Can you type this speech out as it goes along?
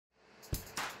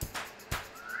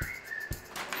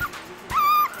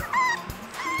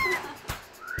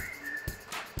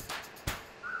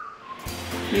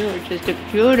You're just the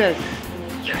cutest.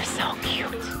 You're so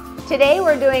cute. Today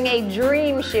we're doing a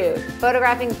dream shoot,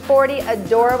 photographing 40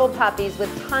 adorable puppies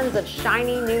with tons of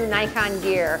shiny new Nikon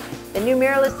gear. The new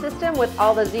mirrorless system with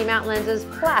all the Z-mount lenses,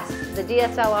 plus the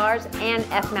DSLRs and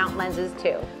F-mount lenses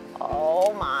too.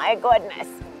 Oh my goodness.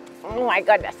 Oh my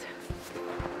goodness.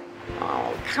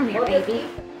 Oh, come here, baby.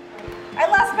 I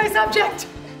lost my subject.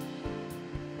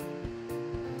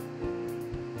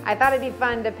 I thought it'd be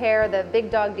fun to pair the big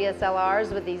dog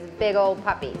DSLRs with these big old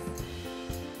puppies.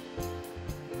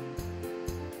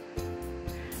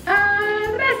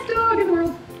 The best dog in the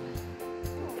world.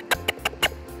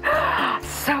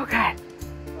 So good.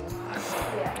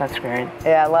 That's great.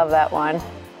 Yeah, I love that one.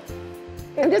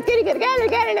 I'm just getting it again and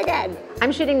again and again.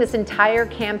 I'm shooting this entire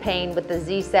campaign with the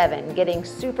Z7, getting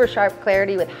super sharp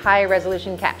clarity with high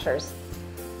resolution captures.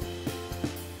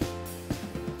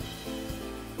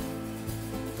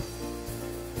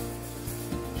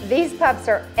 These pups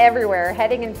are everywhere,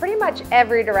 heading in pretty much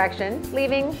every direction,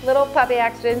 leaving little puppy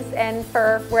accidents and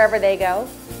fur wherever they go.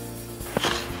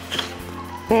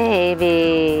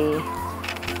 Baby.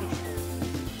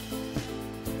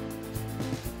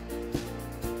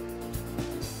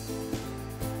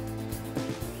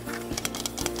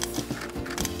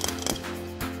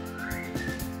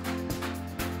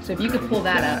 So if you could pull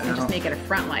that up and just make it a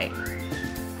front light.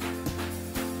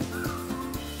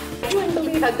 I wouldn't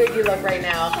believe how good you look right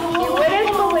now. You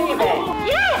wouldn't believe it.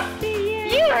 Yes!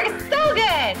 You are so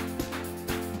good!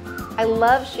 I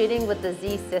love shooting with the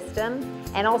Z system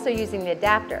and also using the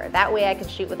adapter. That way I can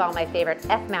shoot with all my favorite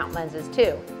F-mount lenses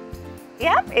too.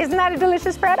 Yep, isn't that a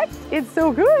delicious product? It's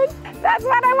so good. That's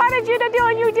what I wanted you to do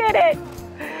and you did it.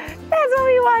 That's what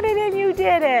we wanted and you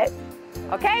did it.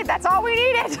 Okay, that's all we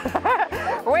needed.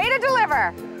 Way to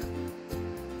deliver.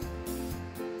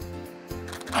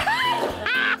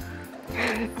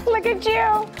 Look at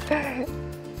you.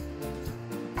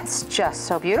 It's just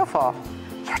so beautiful.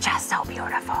 You're just so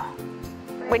beautiful.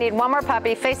 We need one more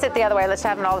puppy. Face it the other way. Let's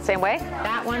have them all the same way.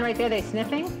 That one right there, they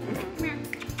sniffing,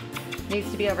 needs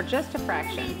to be over just a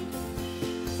fraction.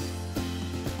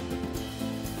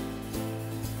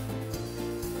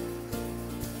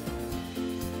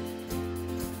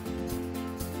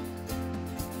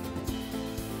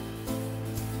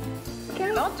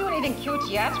 Don't do anything cute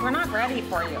yet. We're not ready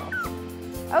for you.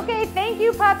 Okay, thank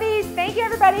you puppies. Thank you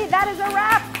everybody. That is a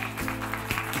wrap.